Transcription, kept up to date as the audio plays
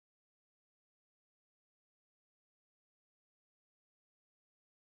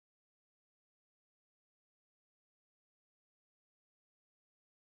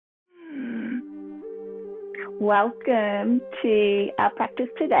Welcome to our practice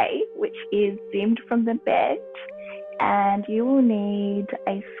today, which is zoomed from the bed, and you will need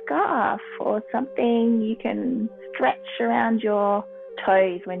a scarf or something you can stretch around your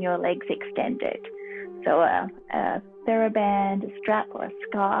toes when your legs extended. So a TheraBand, a strap or a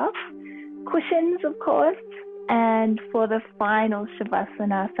scarf, cushions of course, and for the final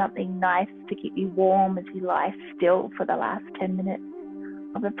Shavasana, something nice to keep you warm as you lie still for the last 10 minutes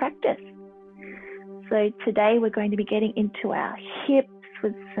of the practice. So today we're going to be getting into our hips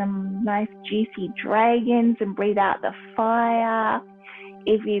with some nice juicy dragons and breathe out the fire.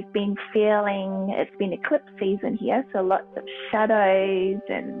 If you've been feeling, it's been eclipse season here, so lots of shadows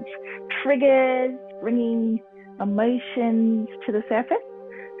and triggers, bringing emotions to the surface.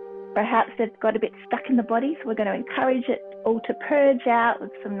 Perhaps they've got a bit stuck in the body, so we're going to encourage it all to purge out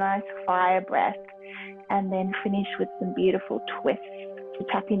with some nice fire breath, and then finish with some beautiful twists to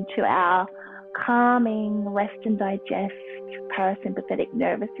tap into our calming, rest and digest, parasympathetic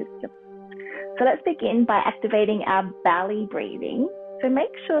nervous system. So let's begin by activating our belly breathing. So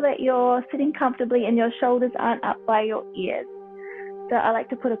make sure that you're sitting comfortably and your shoulders aren't up by your ears. So I like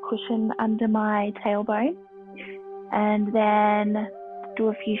to put a cushion under my tailbone and then do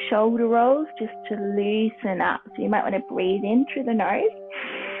a few shoulder rolls just to loosen up. So you might want to breathe in through the nose,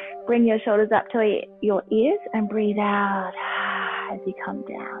 bring your shoulders up to your ears and breathe out as you come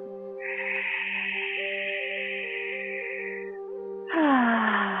down.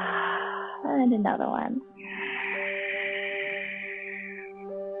 And another one.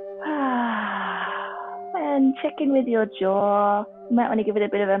 And check in with your jaw. You might want to give it a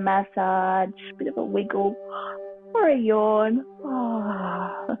bit of a massage, a bit of a wiggle, or a yawn.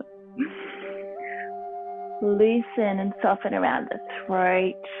 Loosen and soften around the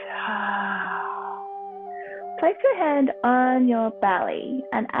throat. Place your hand on your belly,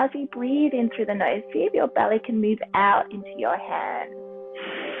 and as you breathe in through the nose, see if your belly can move out into your hand.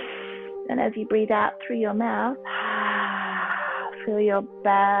 And as you breathe out through your mouth, feel your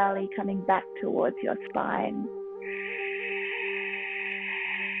belly coming back towards your spine.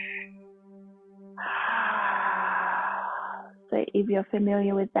 So if you're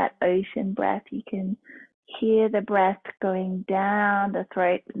familiar with that ocean breath, you can hear the breath going down the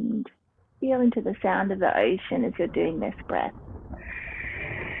throat and feel into the sound of the ocean as you're doing this breath.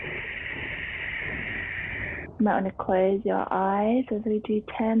 You might want to close your eyes as we do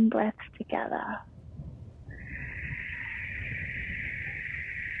 10 breaths together.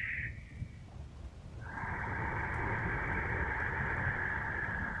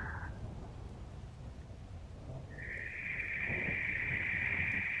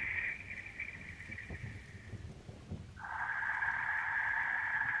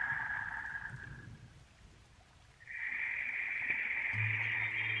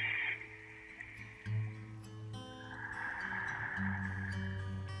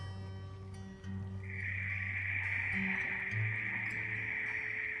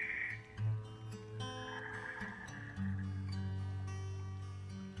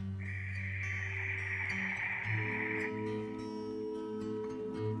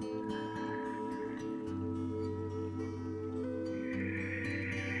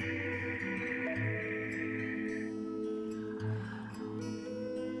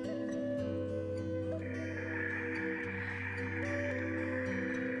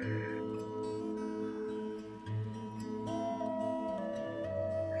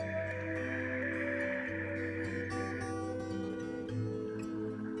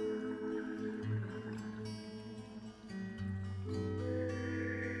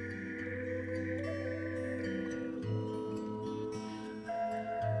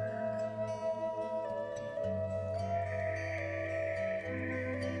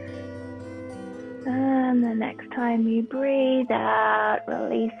 And the next time you breathe out,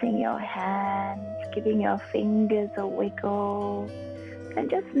 releasing your hands, giving your fingers a wiggle, and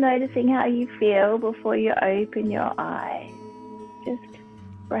just noticing how you feel before you open your eyes. Just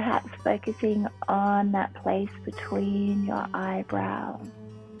perhaps focusing on that place between your eyebrows.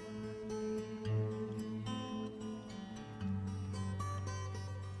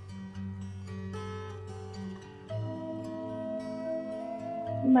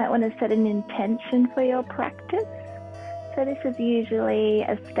 You might want to set an intention for your practice. So this is usually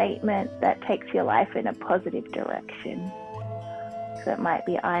a statement that takes your life in a positive direction. So it might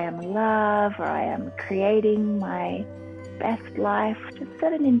be, I am love, or I am creating my best life. Just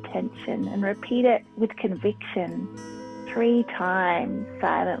set an intention and repeat it with conviction 3 times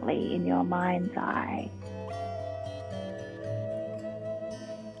silently in your mind's eye.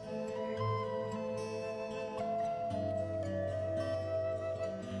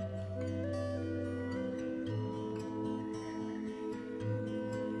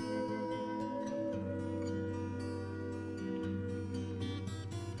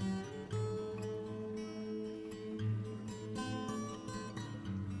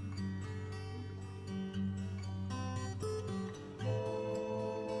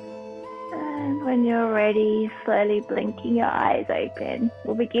 And when you're ready, slowly blinking your eyes open.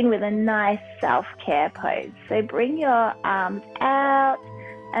 We'll begin with a nice self-care pose. So bring your arms out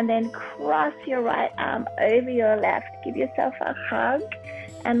and then cross your right arm over your left. Give yourself a hug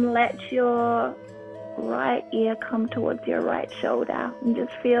and let your right ear come towards your right shoulder. And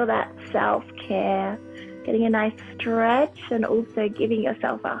just feel that self-care, getting a nice stretch and also giving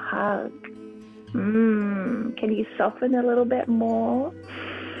yourself a hug. Can you soften a little bit more?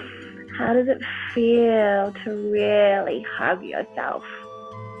 How does it feel to really hug yourself?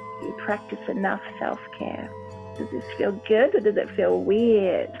 Do you practice enough self-care? Does this feel good or does it feel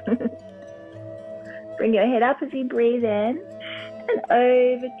weird? Bring your head up as you breathe in and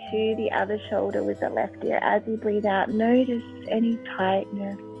over to the other shoulder with the left ear. As you breathe out, notice any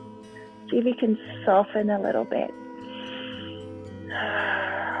tightness. See if you can soften a little bit.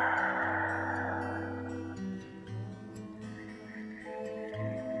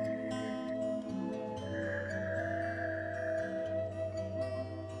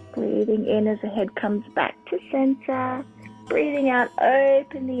 Breathing in as the head comes back to center. Breathing out,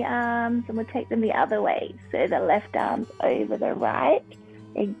 open the arms, and we'll take them the other way. So the left arm's over the right.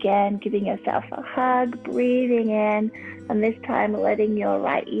 Again, giving yourself a hug, breathing in, and this time letting your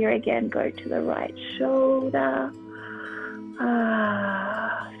right ear again go to the right shoulder.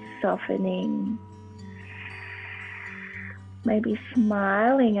 Softening. Maybe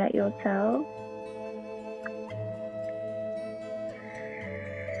smiling at yourself.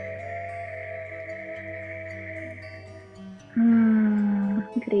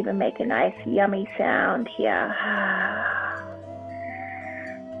 You could even make a nice yummy sound here.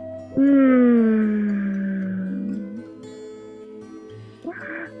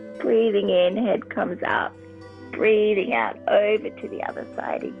 Breathing in, head comes up. Breathing out, over to the other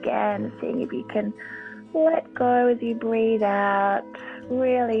side again. Seeing if you can let go as you breathe out.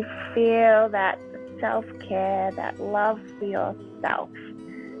 Really feel that self-care, that love for yourself.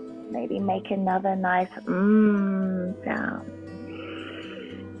 Maybe make another nice sound.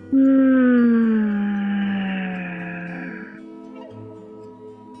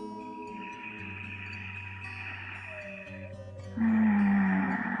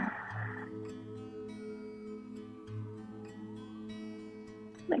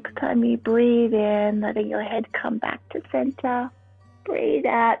 Next time you breathe in, letting your head come back to center. Breathe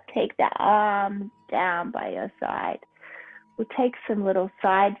out, take the arms down by your side. We'll take some little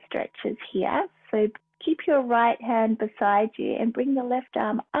side stretches here. So keep your right hand beside you and bring the left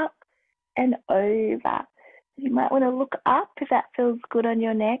arm up and over. You might want to look up if that feels good on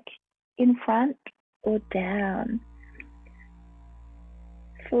your neck, in front or down.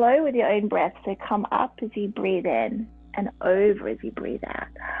 Flow with your own breath, so come up as you breathe in and over as you breathe out.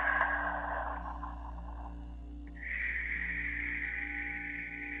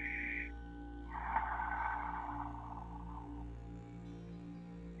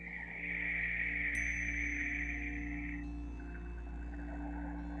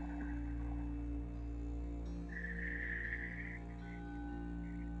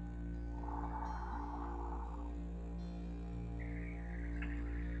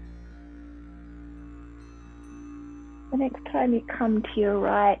 The next time you come to your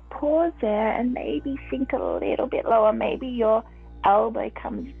right, pause there and maybe sink a little bit lower. Maybe your elbow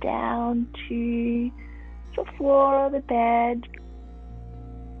comes down to the floor or the bed.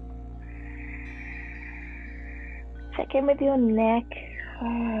 Check in with your neck.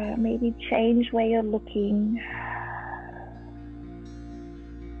 Maybe change where you're looking.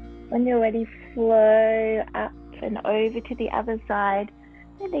 When you're ready, flow up and over to the other side.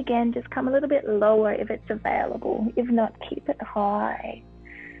 And again, just come a little bit lower if it's available. If not, keep it high.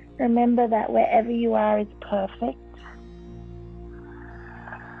 Remember that wherever you are is perfect.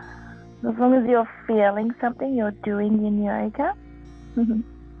 As long as you're feeling something you're doing in yoga. And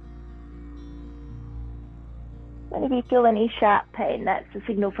if you feel any sharp pain, that's a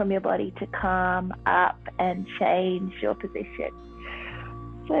signal from your body to calm up and change your position.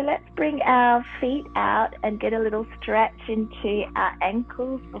 So let's bring our feet out and get a little stretch into our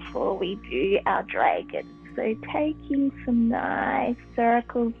ankles before we do our dragon. So taking some nice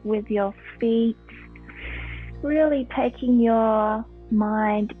circles with your feet, really taking your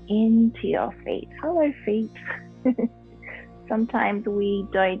mind into your feet. Hello, feet. Sometimes we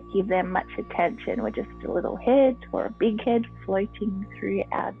don't give them much attention. We're just a little head or a big head floating through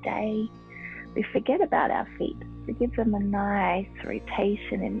our day. We forget about our feet. So give them a nice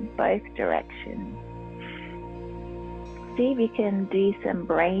rotation in both directions. See if you can do some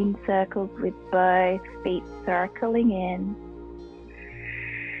brain circles with both feet circling in.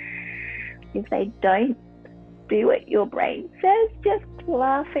 If they don't do what your brain says. Just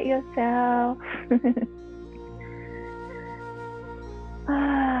laugh at yourself.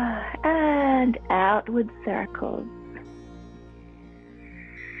 And outward circles.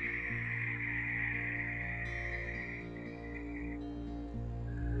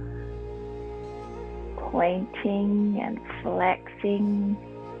 Pointing and flexing.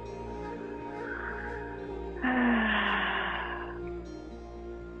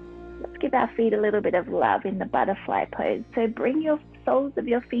 Let's give our feet a little bit of love in the butterfly pose. So bring your soles of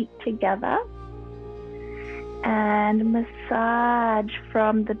your feet together and massage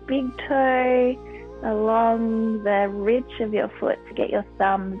from the big toe along the ridge of your foot to get your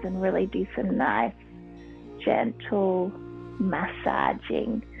thumbs and really do some nice gentle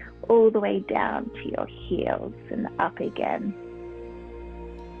massaging all the way down to your heels and up again.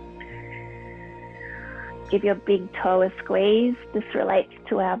 Give your big toe a squeeze. This relates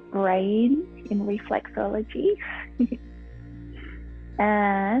to our brain in reflexology.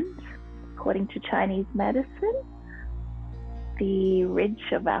 And according to Chinese medicine, the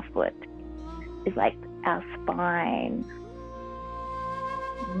ridge of our foot is like our spine.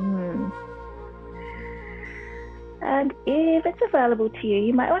 And if it's available to you,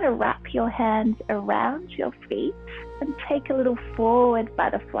 you might want to wrap your hands around your feet and take a little forward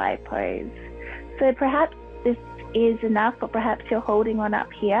butterfly pose. So perhaps this is enough, or perhaps you're holding on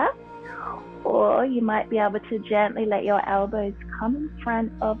up here, or you might be able to gently let your elbows come in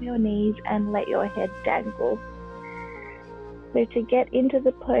front of your knees and let your head dangle. So to get into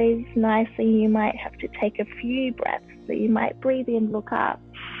the pose nicely, you might have to take a few breaths. So you might breathe in, look up.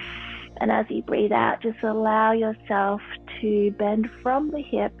 And as you breathe out, just allow yourself to bend from the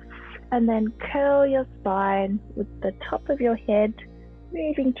hips and then curl your spine with the top of your head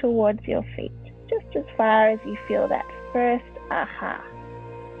moving towards your feet, just as far as you feel that first aha.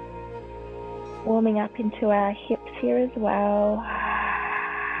 Warming up into our hips here as well.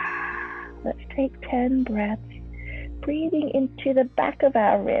 Let's take 10 breaths. Breathing into the back of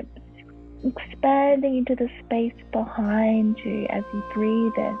our ribs, expanding into the space behind you as you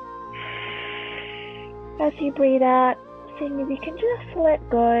breathe in. As you breathe out, seeing if you can just let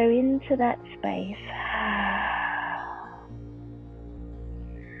go into that space.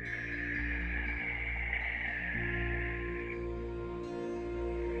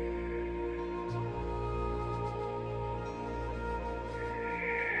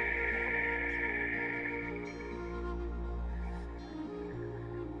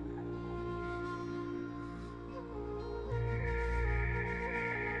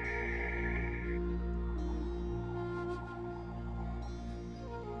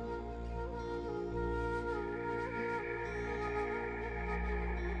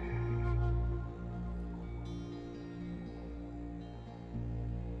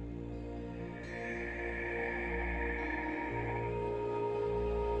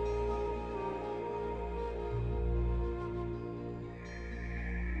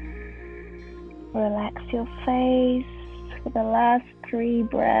 Relax your face for the last 3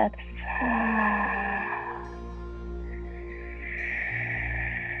 breaths.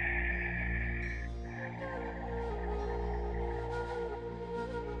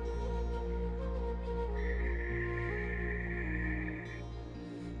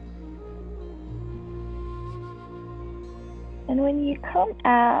 And when you come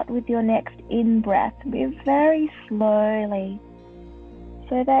out with your next in-breath, move very slowly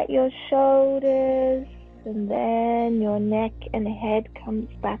so that your shoulders and then your neck and head comes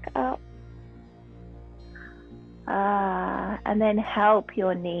back up. And then help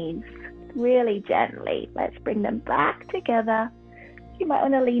your knees really gently. Let's bring them back together. You might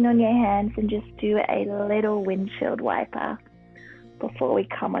want to lean on your hands and just do a little windshield wiper before we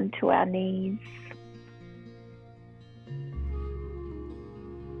come onto our knees.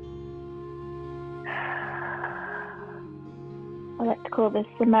 I like to call this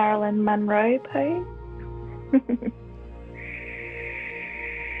the Marilyn Monroe pose.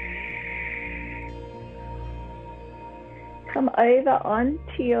 Come over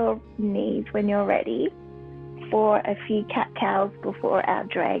onto your knees when you're ready for a few cat-cows before our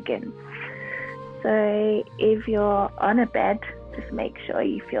dragon. So if you're on a bed, just make sure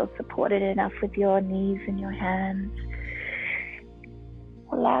you feel supported enough with your knees and your hands.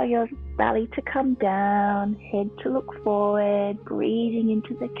 Allow your belly to come down, head to look forward, breathing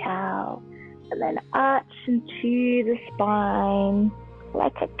into the cow, and then arch into the spine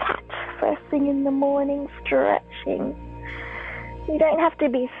like a cat first thing in the morning, stretching. You don't have to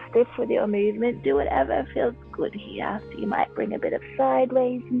be stiff with your movement. Do whatever feels good here. So you might bring a bit of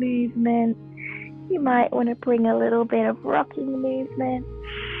sideways movement. You might want to bring a little bit of rocking movement.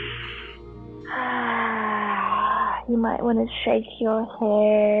 You might want to shake your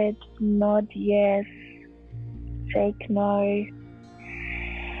head, nod yes, shake no.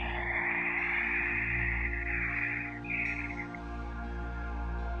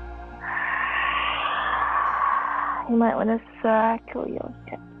 You might want to circle your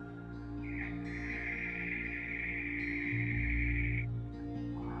head.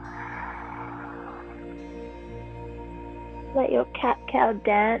 Let your cat-cow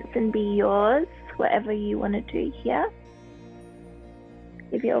dance and be yours, whatever you want to do here.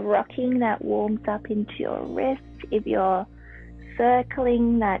 If you're rocking, that warms up into your wrist. If you're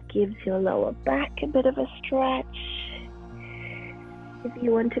circling, that gives your lower back a bit of a stretch. If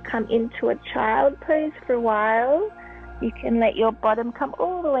you want to come into a child pose for a while, you can let your bottom come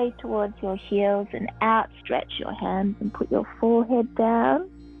all the way towards your heels and outstretch your hands and put your forehead down.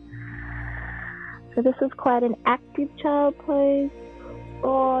 So this is quite an active child pose,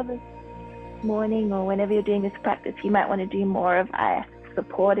 or this morning or whenever you're doing this practice, you might want to do more of a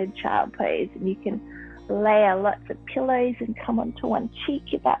supported child pose, and you can layer lots of pillows and come onto one cheek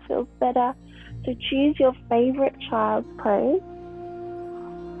if that feels better. So choose your favorite child's pose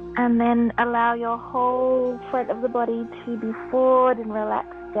and then allow your whole front of the body to be forward and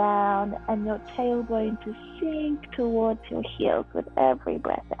relaxed down, and your tailbone to sink towards your heels with every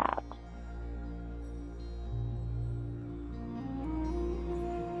breath out.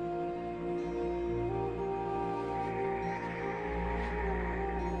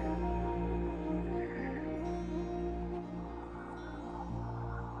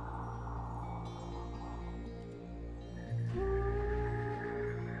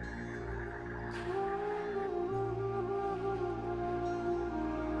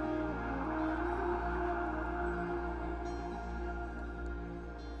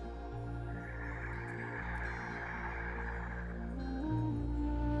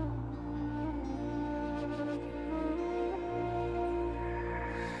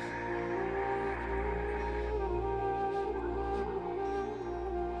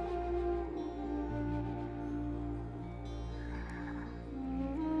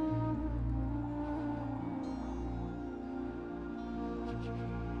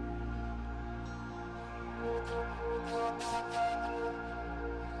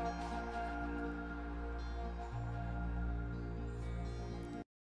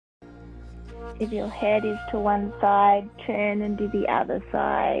 If your head is to one side, turn and do the other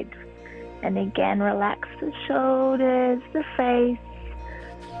side. And again, relax the shoulders, the face,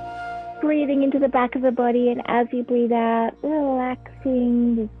 breathing into the back of the body, and as you breathe out,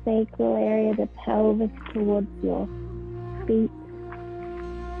 relaxing the sacral area, the pelvis towards your feet,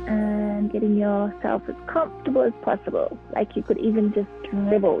 and getting yourself as comfortable as possible. Like you could even just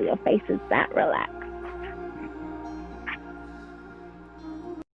dribble, your face is that relaxed.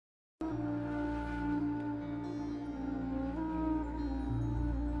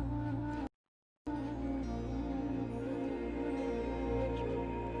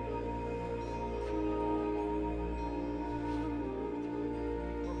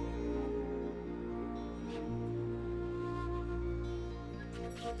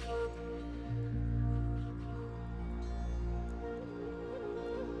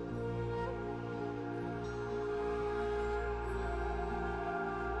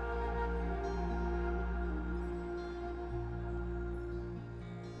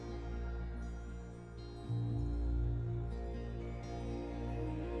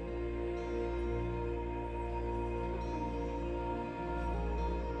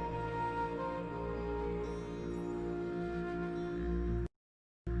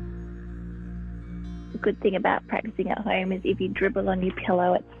 The good thing about practicing at home is if you dribble on your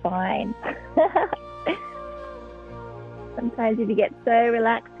pillow, it's fine. Sometimes if you get so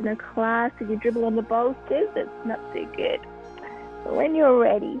relaxed in a class and you dribble on the bolsters, it's not so good. But when you're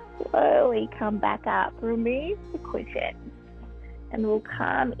ready, slowly come back up, remove the cushion, and we'll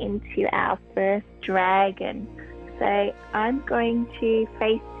come into our first dragon. So I'm going to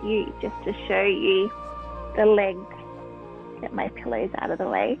face you just to show you the legs. Get my pillows out of the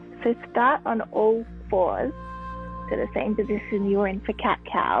way. So start on all fours, to the same position you were in for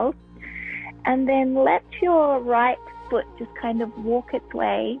cat-cow, and then let your right foot just kind of walk its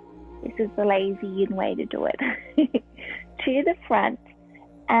way. This is the lazy yin way to do it. To the front,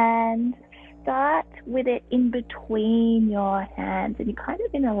 and start with it in between your hands, and you're kind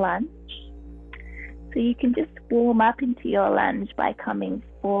of in a lunge. So you can just warm up into your lunge by coming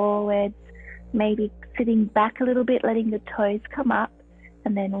forwards, maybe sitting back a little bit, letting the toes come up,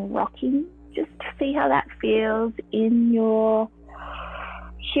 and then rocking, just to see how that feels in your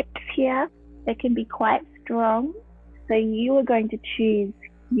hips here. They can be quite strong. So you are going to choose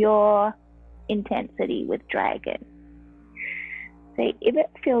your intensity with dragon. So if it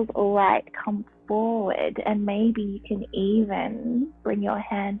feels all right, come forward, and maybe you can even bring your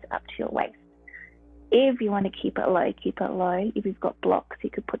hands up to your waist. If you want to keep it low, keep it low. If you've got blocks, you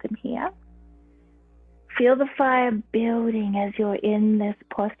could put them here. Feel the fire building as you're in this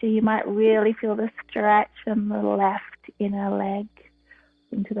posture. You might really feel the stretch from the left inner leg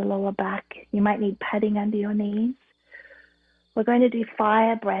into the lower back. You might need padding under your knees. We're going to do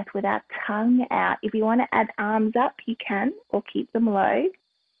fire breath with our tongue out. If you want to add arms up, you can, or keep them low.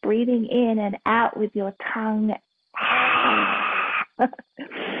 Breathing in and out with your tongue.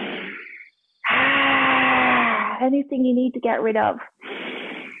 Anything you need to get rid of.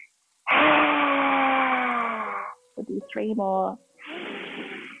 We'll do 3 more.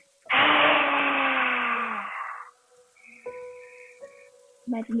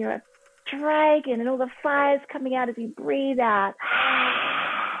 Imagine you're a dragon and all the fire's coming out as you breathe out.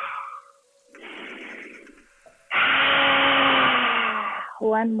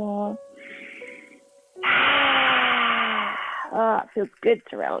 One more. Oh, it feels good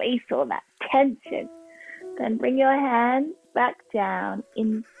to release all that tension. Then bring your hands back down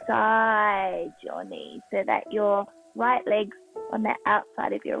inside your knees so that your right leg's on the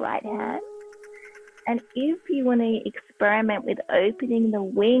outside of your right hand. And if you want to experiment with opening the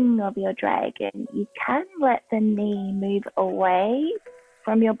wing of your dragon, you can let the knee move away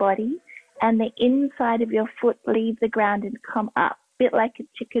from your body and the inside of your foot leave the ground and come up, a bit like a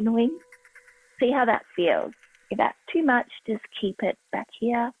chicken wing. See how that feels. If that's too much, just keep it back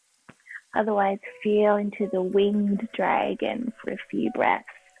here. Otherwise, feel into the winged dragon for a few breaths.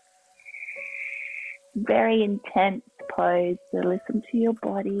 Very intense pose, so listen to your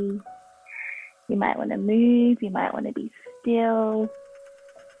body. You might want to move, you might want to be still.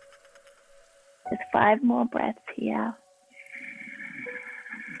 Just 5 more breaths here.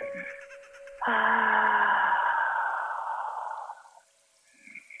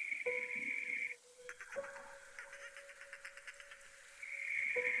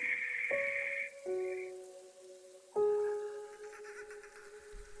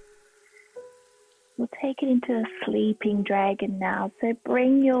 We'll take it into a sleeping dragon now. So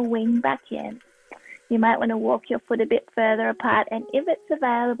bring your wing back in. You might want to walk your foot a bit further apart, and if it's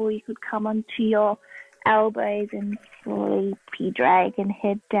available, you could come onto your elbows and sleepy dragon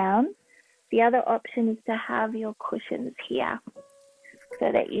head down. The other option is to have your cushions here so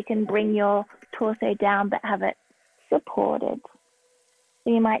that you can bring your torso down but have it supported.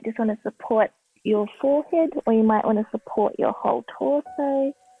 So you might just want to support your forehead, or you might want to support your whole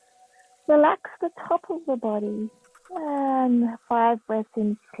torso. Relax the top of the body, and 5 breaths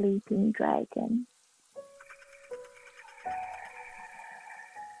in sleeping dragon.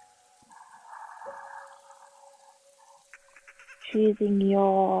 Choosing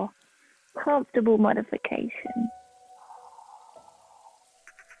your comfortable modification.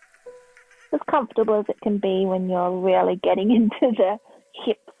 As comfortable as it can be when you're really getting into the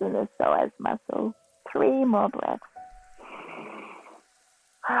hips and the psoas muscle. 3 more breaths.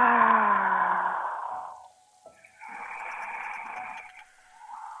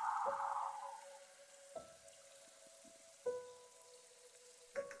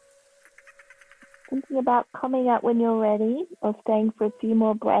 Thinking about coming up when you're ready, or staying for a few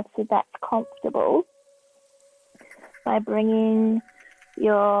more breaths if that's comfortable, by bringing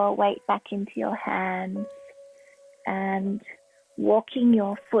your weight back into your hands and walking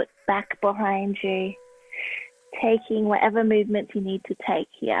your foot back behind you, taking whatever movements you need to take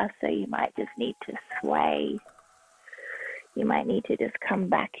here. So you might just need to sway. You might need to just come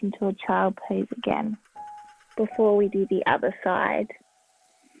back into a child pose again before we do the other side.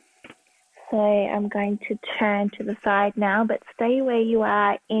 So I'm going to turn to the side now, but stay where you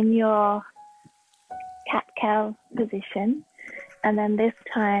are in your cat-cow position. And then this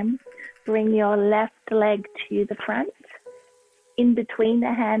time, bring your left leg to the front, in between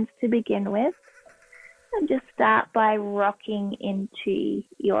the hands to begin with. And just start by rocking into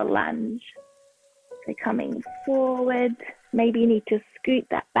your lunge. So coming forward, maybe you need to scoot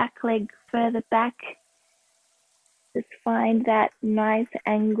that back leg further back. Just find that nice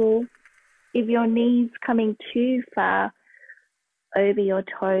angle. If your knee's coming too far over your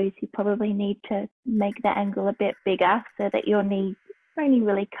toes, you probably need to make the angle a bit bigger so that your knee only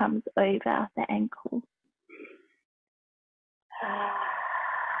really comes over the ankle.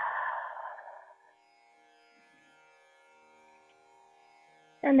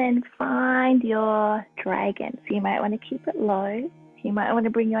 And then find your dragon. So you might want to keep it low. You might want to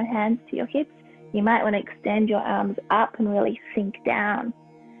bring your hands to your hips. You might want to extend your arms up and really sink down.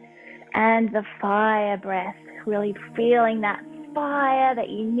 And the fire breath, really feeling that fire that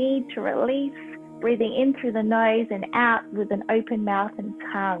you need to release breathing in through the nose and out with an open mouth and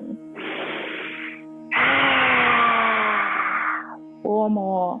tongue. 4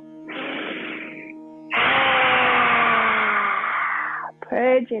 more.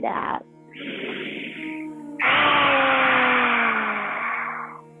 Purge it out.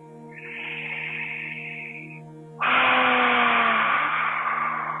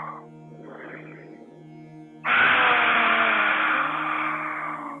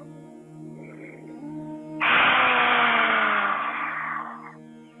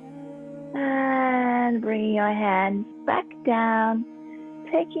 And bringing your hands back down,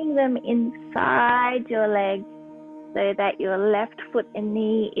 taking them inside your legs so that your left foot and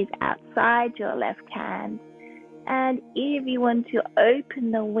knee is outside your left hand. And if you want to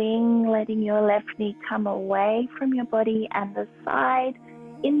open the wing, letting your left knee come away from your body and the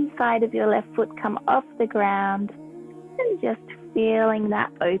inside of your left foot come off the ground, and just feeling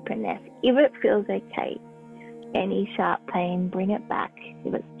that openness. If it feels okay, any sharp pain, bring it back.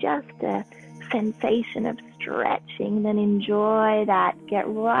 If it's just a sensation of stretching, then enjoy that. Get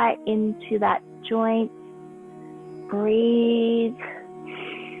right into that joint. Breathe.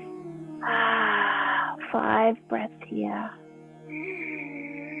 5 breaths here.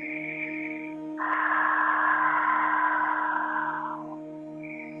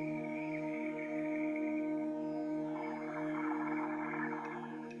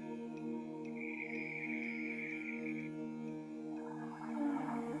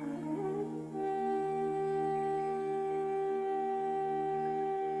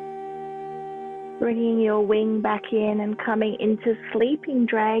 Bringing your wing back in and coming into sleeping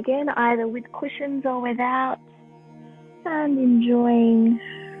dragon, either with cushions or without, and enjoying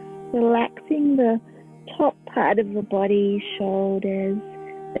relaxing the top part of the body, shoulders,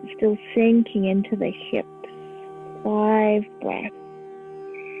 but still sinking into the hips. 5 breaths.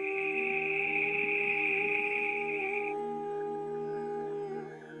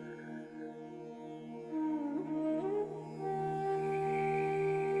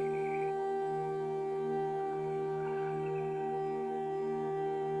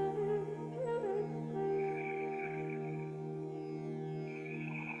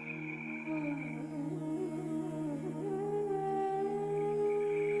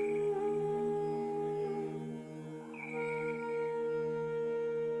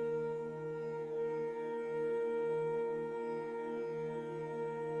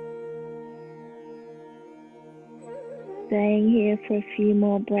 Staying here for a few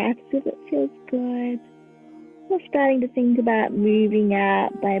more breaths if it feels good. We're starting to think about moving out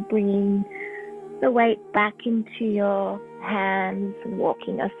by bringing the weight back into your hands and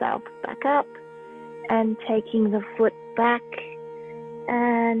walking yourself back up and taking the foot back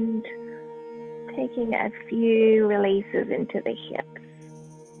and taking a few releases into the hips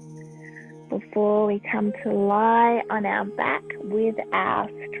before we come to lie on our back with our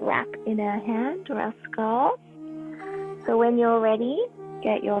strap in our hand or our scarf. So when you're ready,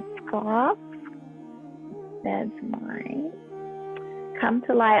 get your scarf. There's mine. Come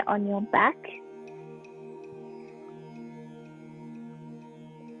to lie on your back.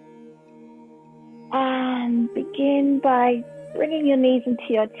 And begin by bringing your knees into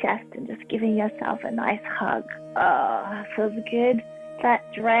your chest and just giving yourself a nice hug. Oh, feels good. That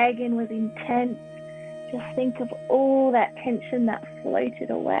dragon was intense. Just think of all that tension that floated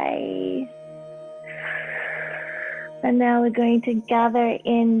away. And now we're going to gather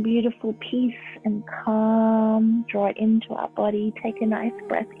in beautiful peace and calm. Draw it into our body. Take a nice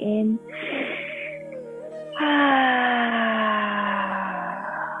breath in.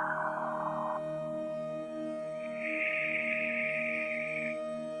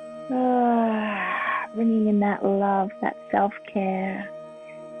 Bringing in that love, that self-care,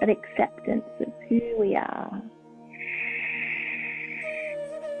 that acceptance of who we are.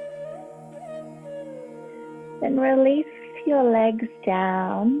 Then release your legs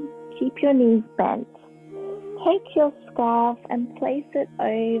down. Keep your knees bent. Take your scarf and place it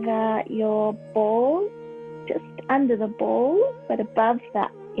over your ball, just under the ball, but above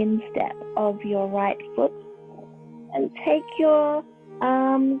that instep of your right foot. And take your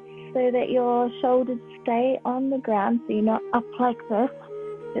arms so that your shoulders stay on the ground, so you're not up like this.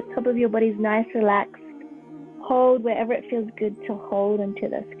 The top of your body's nice, relaxed. Hold wherever it feels good to hold onto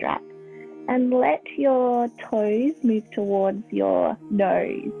the strap. And let your toes move towards your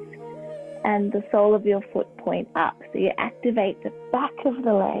nose and the sole of your foot point up. So you activate the back of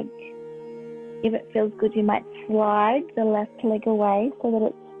the leg. If it feels good, you might slide the left leg away so that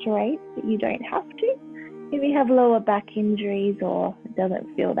it's straight, but you don't have to. If you have lower back injuries or it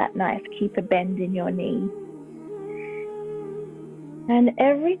doesn't feel that nice, keep a bend in your knee. And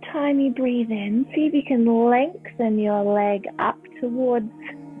every time you breathe in, see if you can lengthen your leg up towards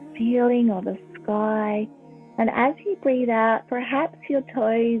the ceiling or the sky. And as you breathe out, perhaps your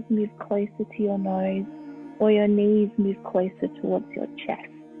toes move closer to your nose or your knees move closer towards your chest.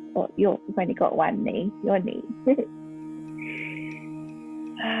 Or you've only got one knee, your knee.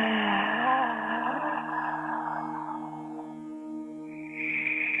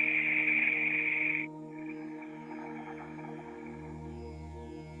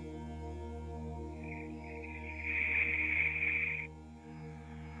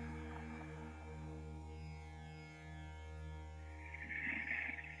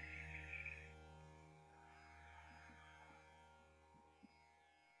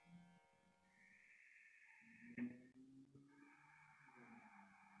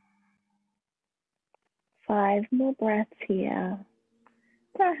 5 more breaths here.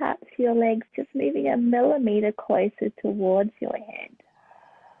 Perhaps your legs just moving a millimeter closer towards your head.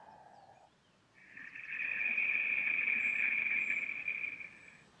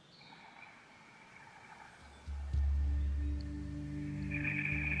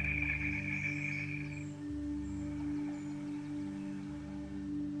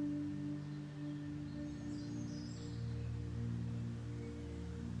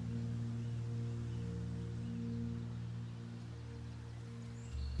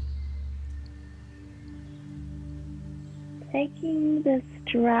 Taking the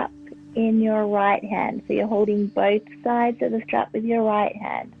strap in your right hand, so you're holding both sides of the strap with your right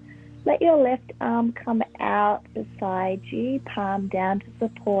hand. Let your left arm come out beside you, palm down to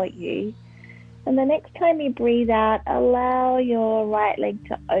support you. And the next time you breathe out, allow your right leg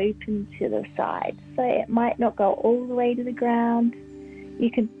to open to the side. So it might not go all the way to the ground.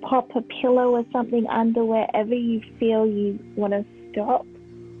 You can pop a pillow or something under wherever you feel you want to stop.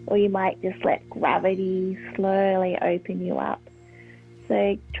 Or you might just let gravity slowly open you up.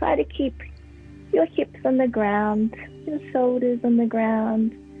 So try to keep your hips on the ground, your shoulders on the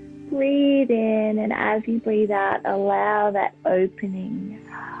ground. Breathe in, and as you breathe out, allow that opening.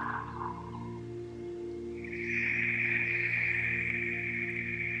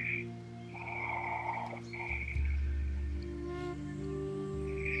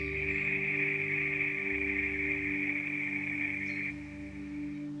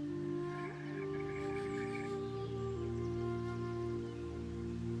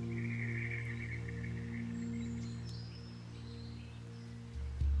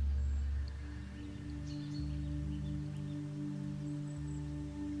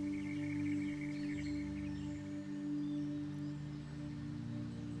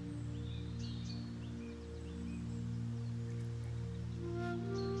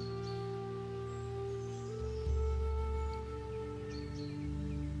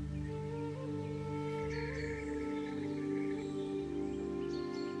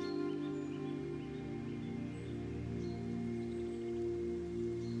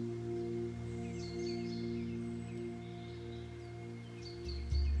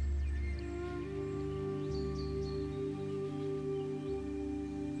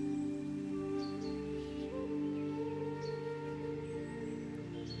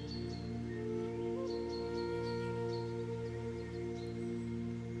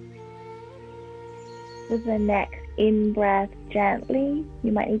 With the next in-breath gently,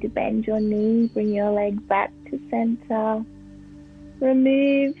 you might need to bend your knee, bring your leg back to center.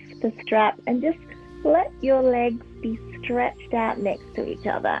 Remove the strap and just let your legs be stretched out next to each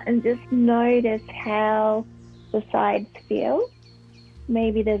other and just notice how the sides feel.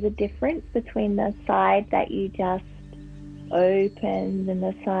 Maybe there's a difference between the side that you just opened and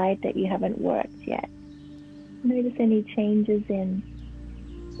the side that you haven't worked yet. Notice any changes in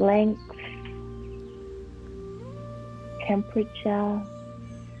length, temperature,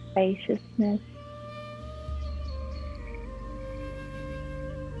 spaciousness.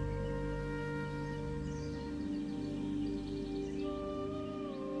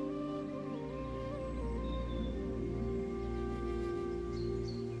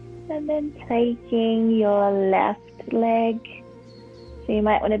 And then taking your left leg, so you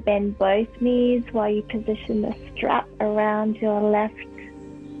might want to bend both knees while you position the strap around your left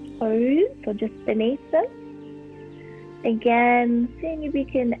toes or just beneath them. Again, seeing if you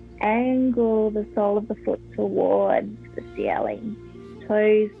can angle the sole of the foot towards the ceiling,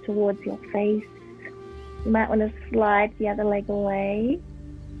 toes towards your face. You might want to slide the other leg away.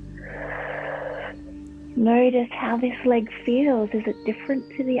 Notice how this leg feels. Is it different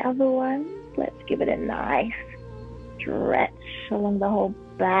to the other one? Let's give it a nice stretch along the whole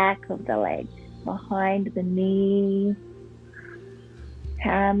back of the leg, behind the knee,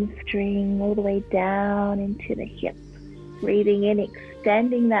 hamstring, all the way down into the hip. Breathing in,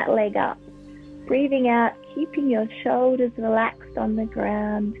 extending that leg up. Breathing out, keeping your shoulders relaxed on the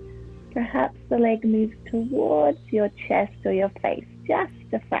ground. Perhaps the leg moves towards your chest or your face, just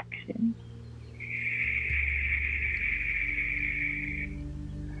a fraction.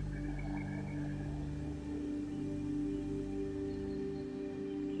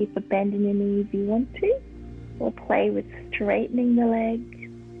 Keep a bend in your knee if you want to, or play with straightening the leg.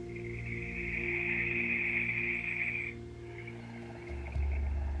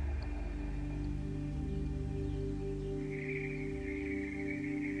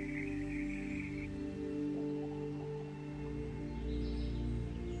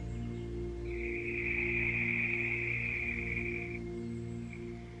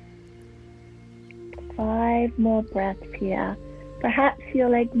 Five more breaths here. Perhaps your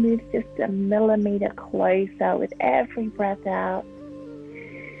leg moves just a millimeter closer with every breath out.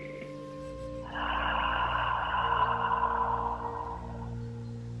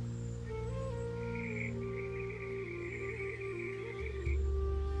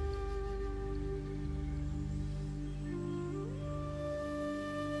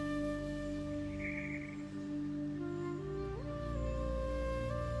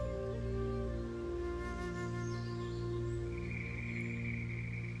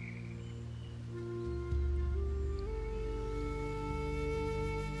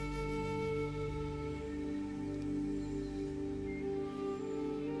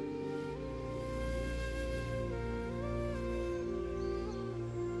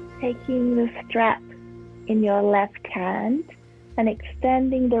 Taking the strap in your left hand and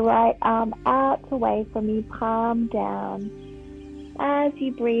extending the right arm out away from you, palm down. As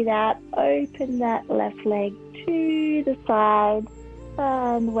you breathe out, open that left leg to the side,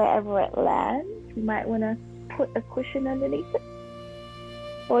 and wherever it lands, you might want to put a cushion underneath it,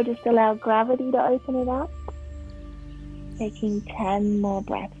 or just allow gravity to open it up. Taking 10 more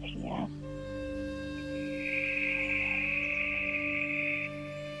breaths here.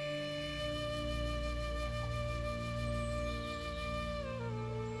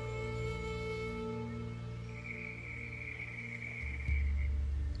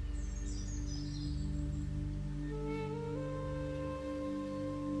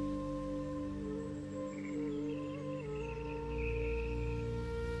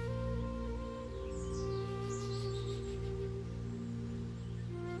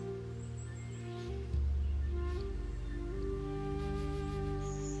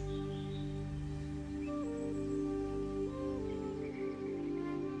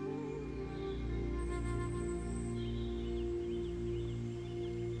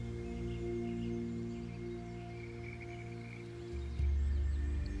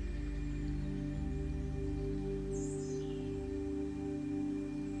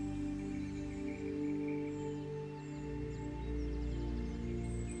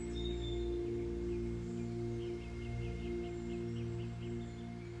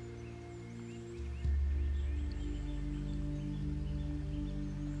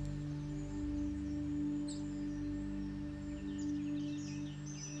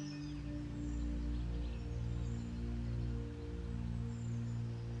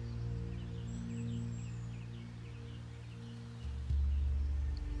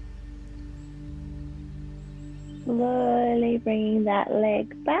 Slowly bringing that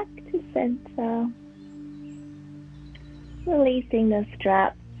leg back to center. Releasing the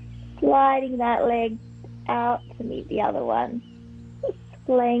strap, sliding that leg out to meet the other one. Just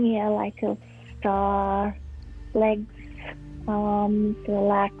laying here like a star. Legs, arms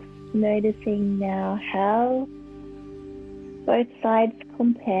relaxed, noticing now how both sides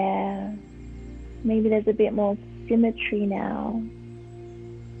compare. Maybe there's a bit more symmetry now.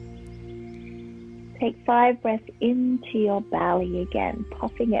 Take 5 breaths into your belly again,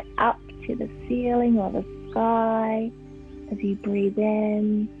 puffing it up to the ceiling or the sky as you breathe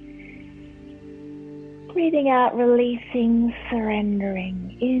in. Breathing out, releasing,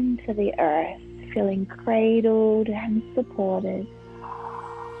 surrendering into the earth, feeling cradled and supported.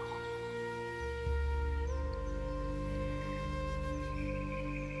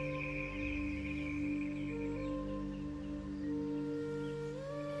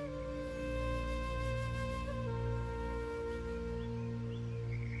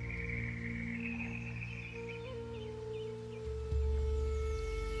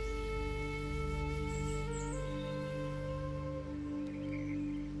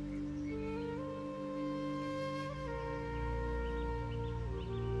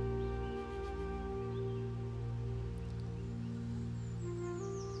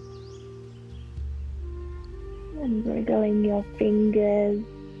 And wriggling your fingers,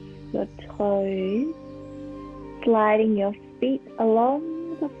 your toes, sliding your feet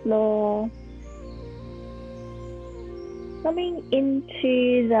along the floor, coming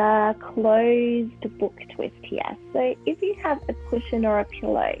into the closed book twist here. So if you have a cushion or a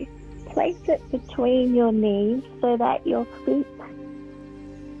pillow, place it between your knees so that your feet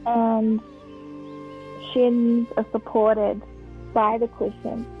and shins are supported by the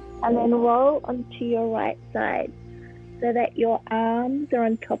cushion, and then roll onto your right side so that your arms are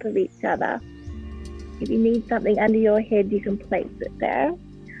on top of each other. If you need something under your head, you can place it there.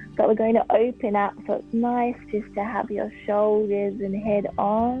 But we're going to open up, so it's nice just to have your shoulders and head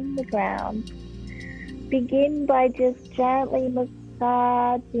on the ground. Begin by just gently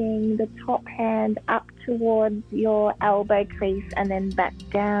massaging the top hand up towards your elbow crease and then back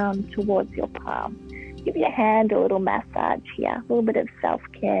down towards your palm. Give your hand a little massage here, a little bit of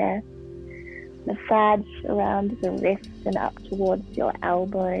self-care. Massage around the wrist and up towards your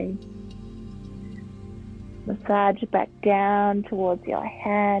elbow. Massage back down towards your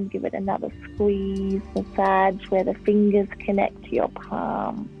hand. Give it another squeeze. Massage where the fingers connect to your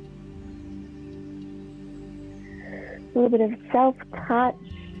palm. A little bit of self-touch.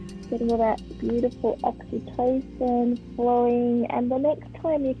 Getting all that beautiful oxytocin flowing. And the next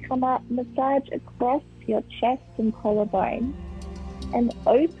time you come up, massage across your chest and collarbone. And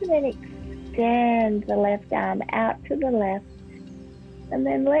open and extend the left arm out to the left. And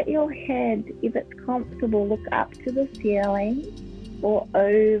then let your head, if it's comfortable, look up to the ceiling or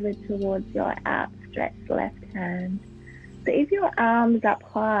over towards your outstretched left hand. So if your arm's up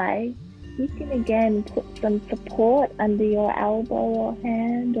high, you can again put some support under your elbow or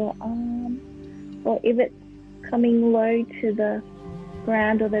hand or arm. Or if it's coming low to the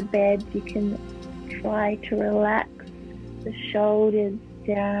ground or the bed, you can try to relax the shoulders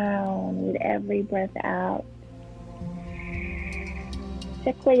down with every breath out.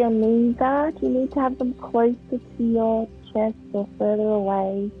 Check where your knees are. Do you need to have them closer to your chest or further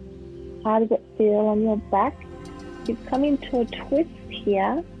away? How does it feel on your back? You've come into a twist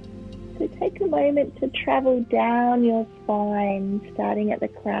here. So take a moment to travel down your spine, starting at the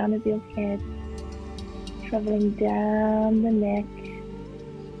crown of your head, traveling down the neck.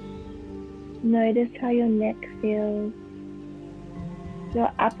 Notice how your neck feels,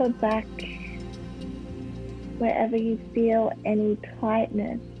 your upper back, wherever you feel any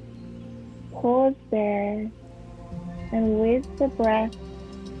tightness. Pause there, and with the breath,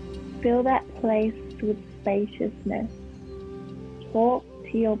 fill that place with spaciousness. Talk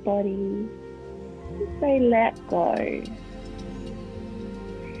to your body. Just say, let go.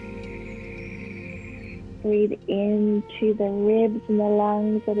 Breathe into the ribs and the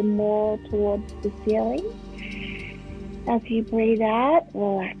lungs that are more towards the ceiling. As you breathe out,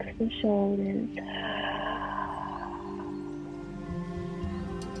 relax the shoulders.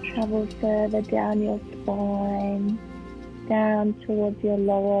 Travel further down your spine, down towards your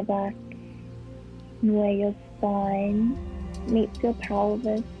lower back, and where your spine meets your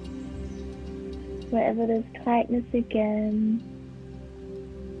pelvis. Wherever there's tightness again,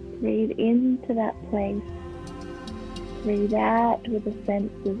 breathe into that place. Breathe out with a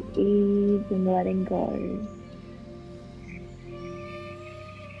sense of ease and letting go.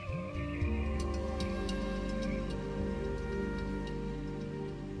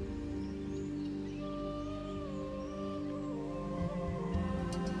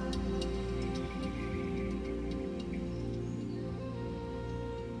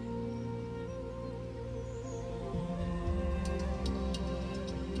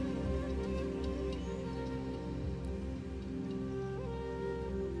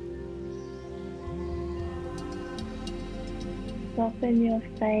 Soften your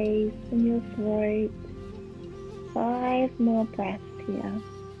face and your throat. 5 more breaths here.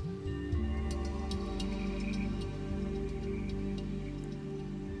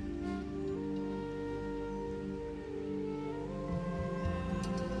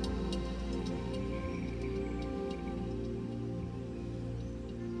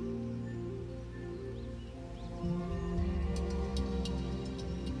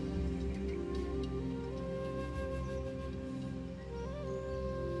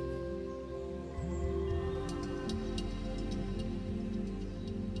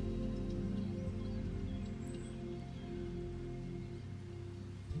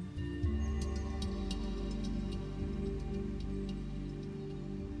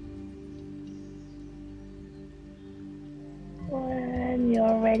 When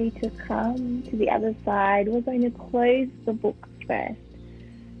you're ready to come to the other side, we're going to close the book first.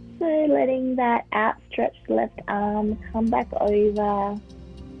 So letting that outstretched left arm come back over.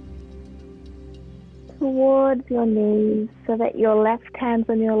 towards your knees so that your left hand's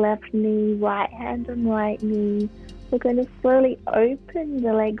on your left knee, right hand on right knee. We're going to slowly open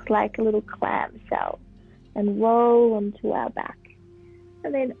the legs like a little clamshell and roll onto our back.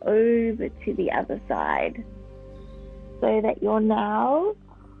 And then over to the other side so that you're now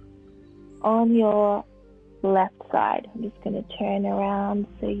on your left side. I'm just going to turn around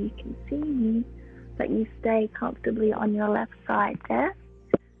so you can see me, but you stay comfortably on your left side there.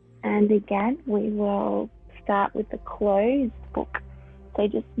 And again, we will start with the closed book. So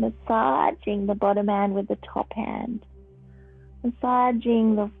just massaging the bottom hand with the top hand.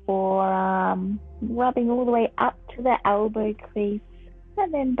 Massaging the forearm, rubbing all the way up to the elbow crease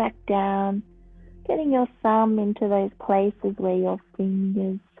and then back down. Getting your thumb into those places where your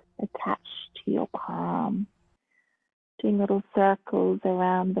fingers attach to your palm. Doing little circles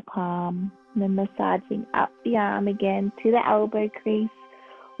around the palm. And then massaging up the arm again to the elbow crease.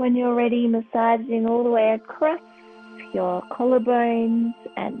 When you're ready, massaging all the way across your collarbones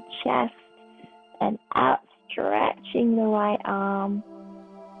and chest and out, stretching the right arm.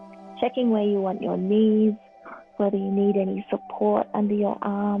 Checking where you want your knees, whether you need any support under your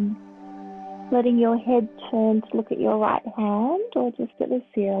arm. Letting your head turn to look at your right hand or just at the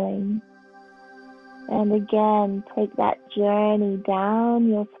ceiling. And again, take that journey down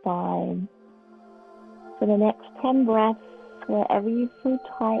your spine. For the next 10 breaths, wherever you feel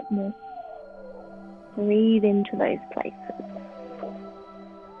tightness, breathe into those places.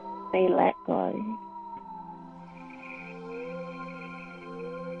 Say, let go.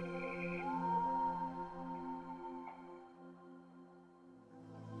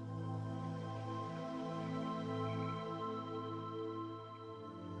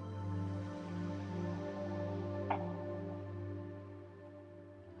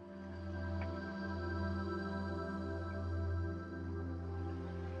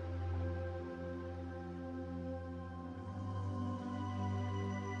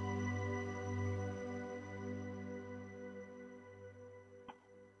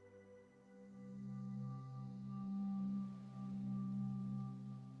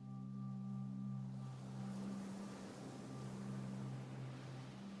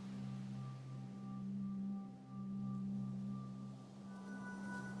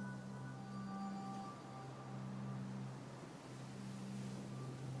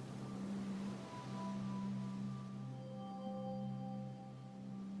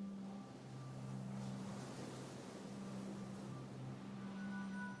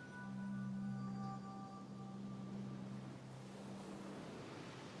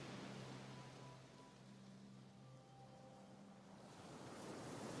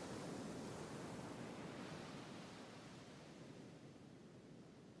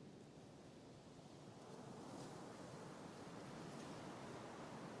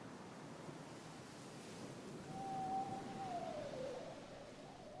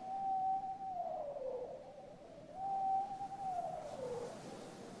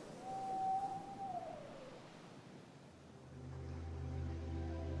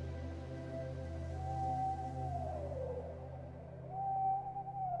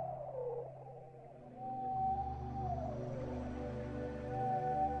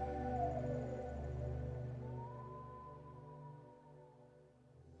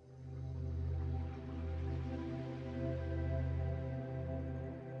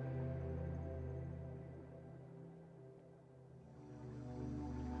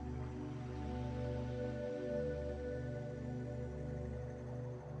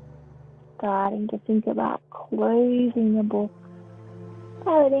 Starting to think about closing the book,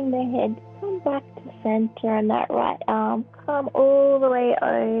 letting the head come back to center and that right arm come all the way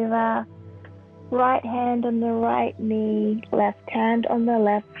over. Right hand on the right knee, left hand on the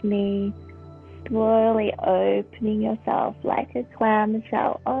left knee, slowly opening yourself like a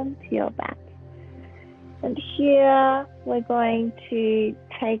clamshell onto your back. And here we're going to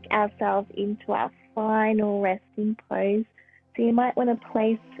take ourselves into our final resting pose. So you might want to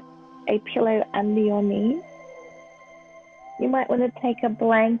place a pillow under your knee. You might want to take a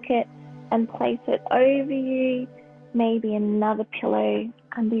blanket and place it over you, maybe another pillow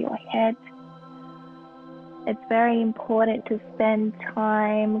under your head. It's very important to spend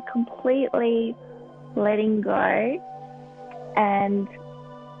time completely letting go and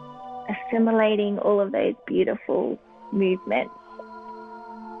assimilating all of those beautiful movements.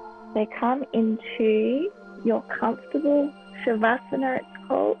 So come into your comfortable Shavasana, it's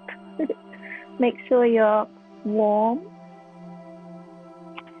called. Make sure you're warm,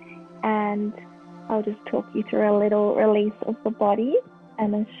 and I'll just talk you through a little release of the body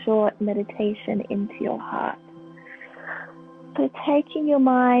and a short meditation into your heart. So taking your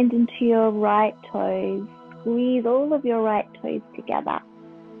mind into your right toes, squeeze all of your right toes together.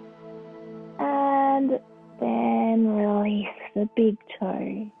 And then release the big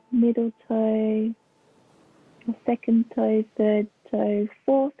toe, middle toe, the second toe, third toe,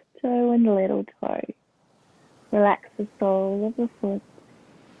 fourth toe, and little toe. Relax the sole of the foot,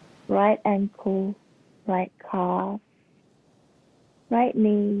 right ankle, right calf, right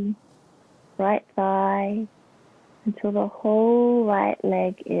knee, right thigh, until the whole right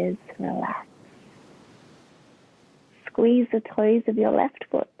leg is relaxed. Squeeze the toes of your left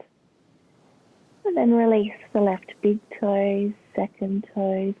foot. And then release the left big toe, second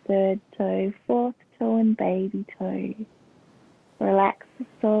toe, third toe, fourth toe, and baby toe. Relax the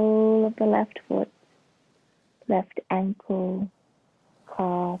sole of the left foot, left ankle,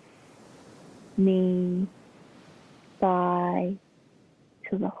 calf, knee, thigh,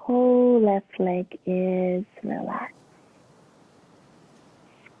 till the whole left leg is relaxed.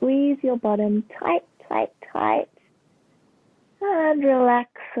 Squeeze your bottom tight, tight, tight, and relax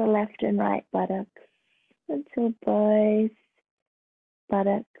the left and right buttocks until both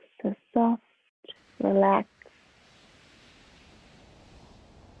buttocks are soft, relaxed.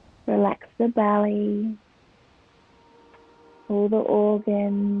 Relax the belly, all the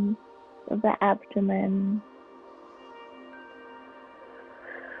organs of the abdomen.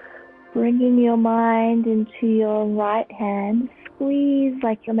 Bringing your mind into your right hand, squeeze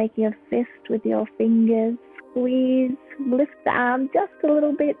like you're making a fist with your fingers. Squeeze, lift the arm just a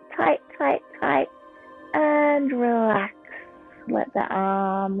little bit, tight, tight, tight, and relax. Let the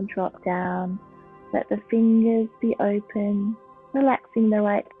arm drop down. Let the fingers be open, relaxing the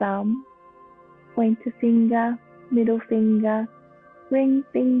right thumb, pointer finger, middle finger, ring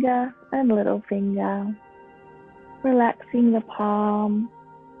finger, and little finger. Relaxing the palm,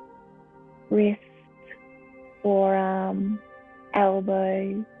 wrist, forearm,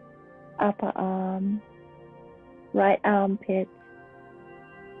 elbow, upper arm, right armpit,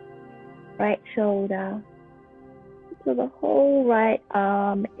 right shoulder, so the whole right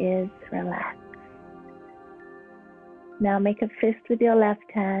arm is relaxed. Now make a fist with your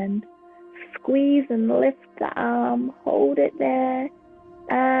left hand, squeeze and lift the arm, hold it there,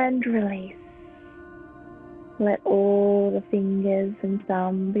 and release. Let all the fingers and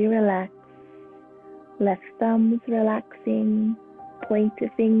thumb be relaxed. Left thumb is relaxing, pointer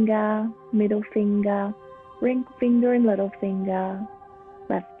finger, middle finger, ring finger and little finger,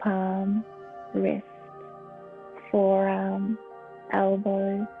 left palm, wrist, forearm,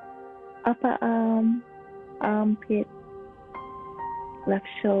 elbow, upper arm, armpit, left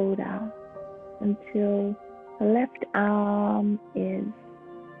shoulder, until the left arm is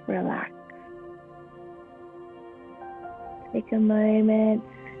relaxed. Take a moment,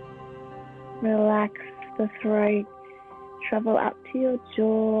 relax the throat, travel up to your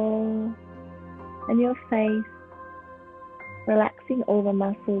jaw and your face, relaxing all the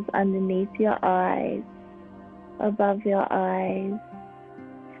muscles underneath your eyes, above your eyes,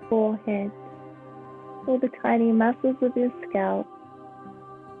 forehead, all the tiny muscles of your scalp,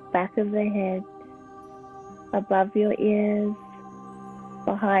 back of the head, above your ears,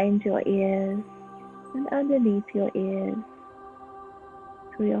 behind your ears, and underneath your ears,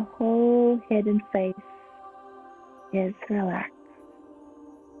 till your whole head and face is relaxed.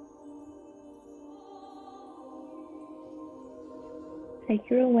 Take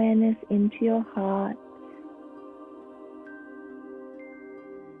your awareness into your heart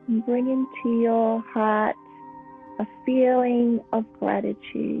and bring into your heart a feeling of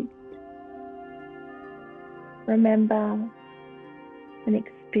gratitude. Remember an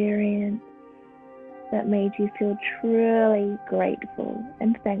experience that made you feel truly grateful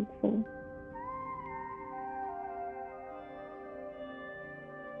and thankful.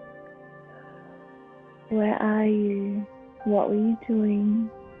 Where are you? What were you doing?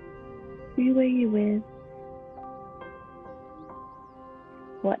 Who were you with?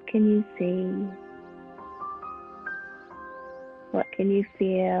 What can you see? What can you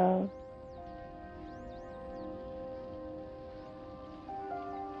feel?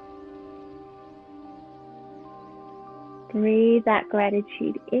 Breathe that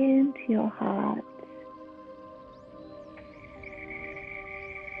gratitude into your heart.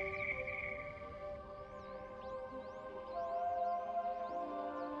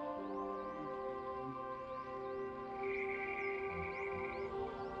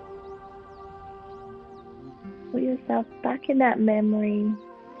 Put yourself back in that memory.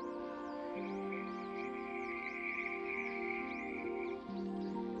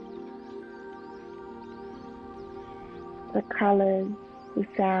 The colors, the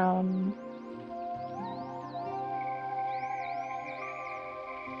sounds.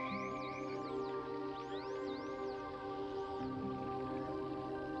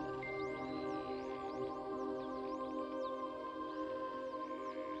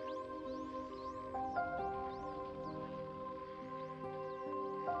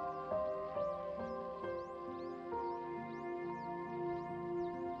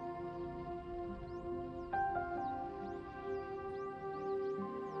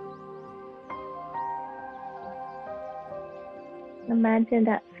 Imagine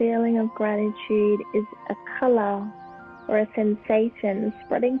that feeling of gratitude is a color or a sensation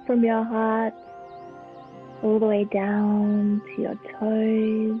spreading from your heart all the way down to your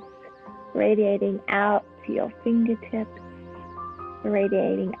toes, radiating out to your fingertips,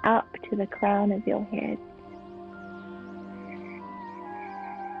 radiating up to the crown of your head.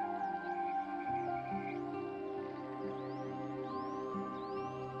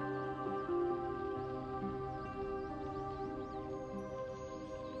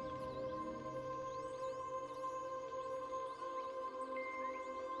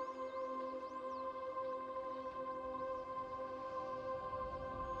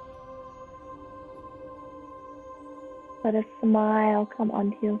 Let a smile come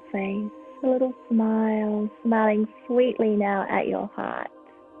onto your face, a little smile, smiling sweetly now at your heart.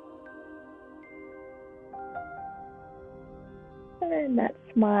 And that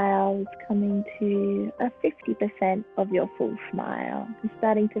smile is coming to a 50% of your full smile. You're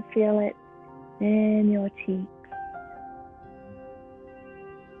starting to feel it in your cheeks.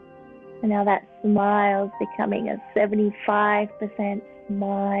 And now that smile is becoming a 75%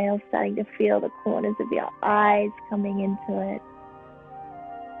 smile, starting to feel the corners of your eyes coming into it.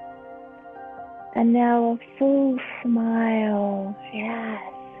 And now a full smile. Yes,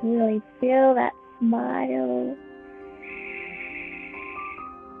 really feel that smile.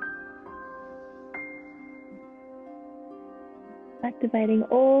 Activating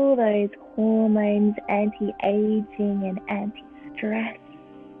all those hormones, anti-aging and anti-stress.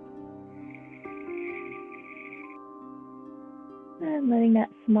 And letting that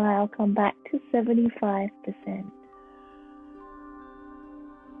smile come back to 75%.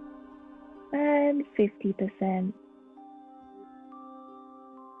 And 50%.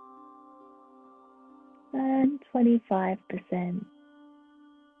 And 25%.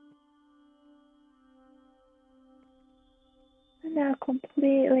 And now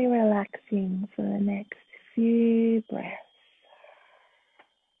completely relaxing for the next few breaths.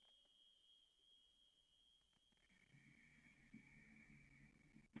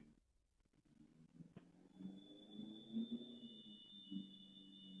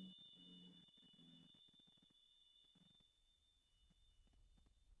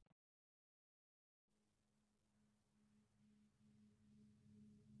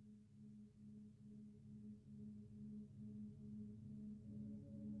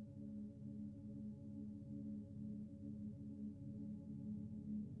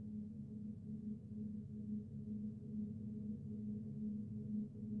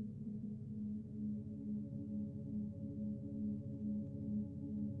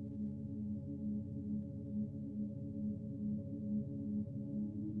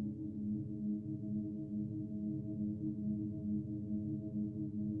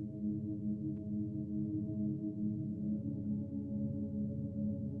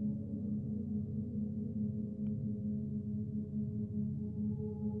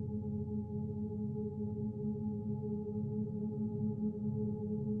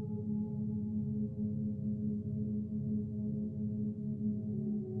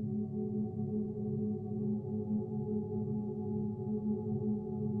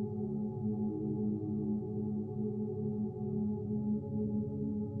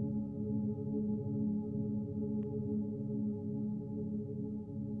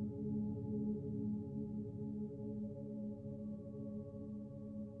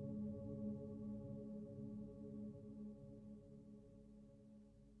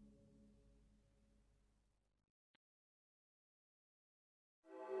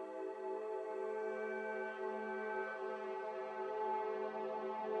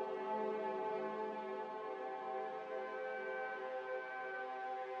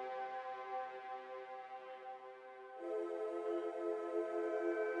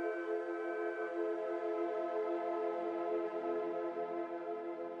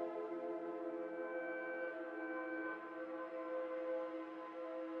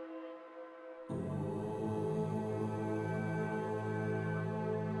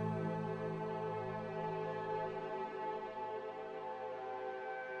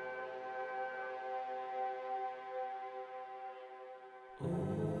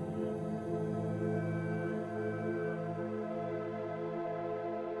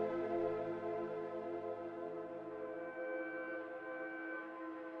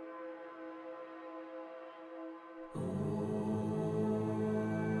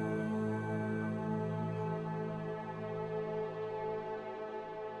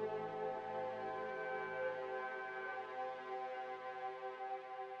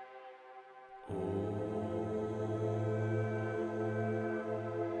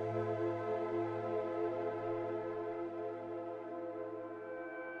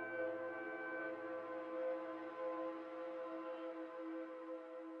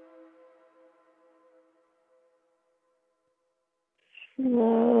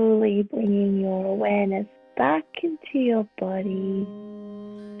 Slowly bringing your awareness back into your body,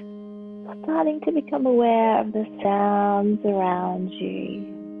 starting to become aware of the sounds around you,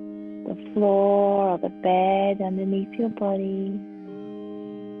 the floor or the bed underneath your body,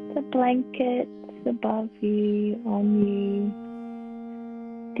 the blankets above you, on you,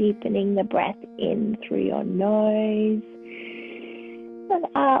 deepening the breath in through your nose and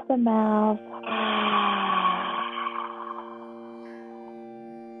out the mouth.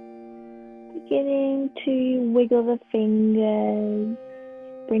 Beginning to wiggle the fingers,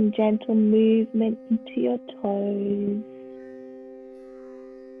 bring gentle movement into your toes,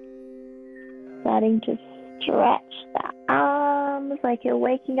 starting to stretch the arms like you're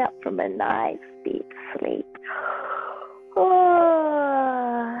waking up from a nice deep sleep.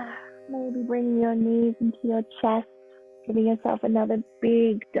 Maybe bringing your knees into your chest, giving yourself another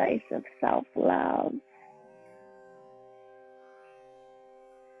big dose of self-love.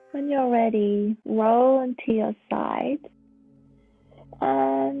 When you're ready, roll onto your side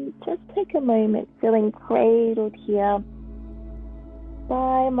and just take a moment feeling cradled here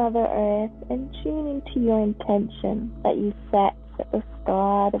by Mother Earth and tune into your intention that you set at the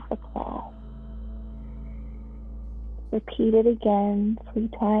start of the class. Repeat it again 3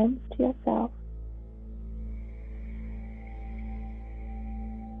 times to yourself.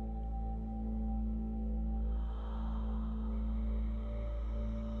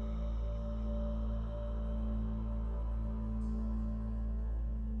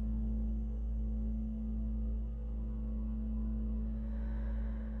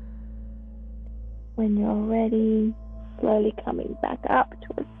 When you're ready, slowly coming back up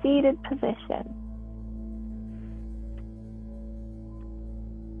to a seated position.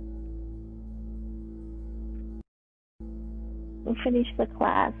 We'll finish the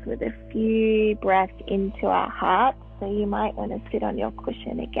class with a few breaths into our heart, so you might want to sit on your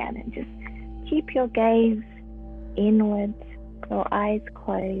cushion again and just keep your gaze inwards, your eyes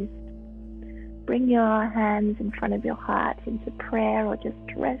closed. Bring your hands in front of your heart into prayer or just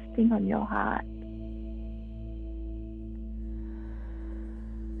resting on your heart.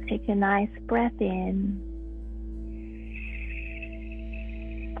 Take a nice breath in.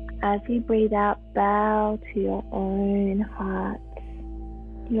 As you breathe out, bow to your own heart,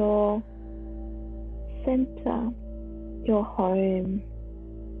 your center, your home.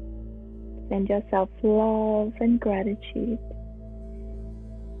 Send yourself love and gratitude.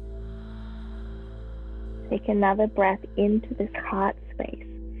 Take another breath into this heart space.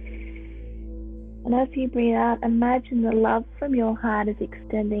 And as you breathe out, imagine the love from your heart is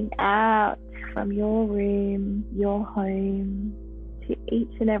extending out from your room, your home, to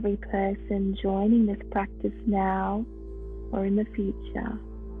each and every person joining this practice now or in the future.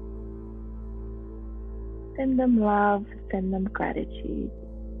 Send them love, send them gratitude.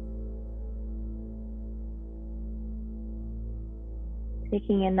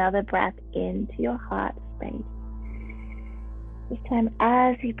 Taking another breath into your heart space. This time,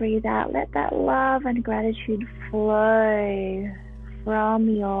 as you breathe out, let that love and gratitude flow from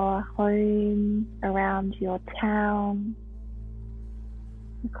your home, around your town,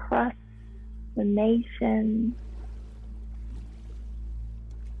 across the nation,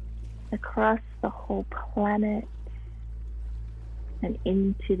 across the whole planet, and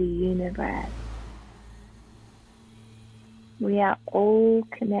into the universe. We are all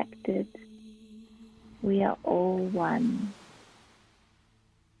connected. We are all one.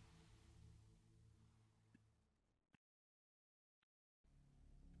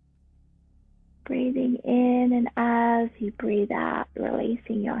 Breathing in, and as you breathe out,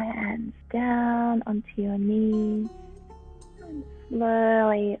 releasing your hands down onto your knees and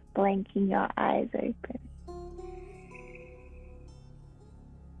slowly blinking your eyes open.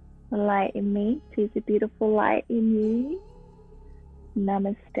 The light in me sees a beautiful light in you.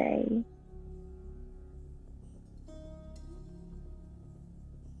 Namaste.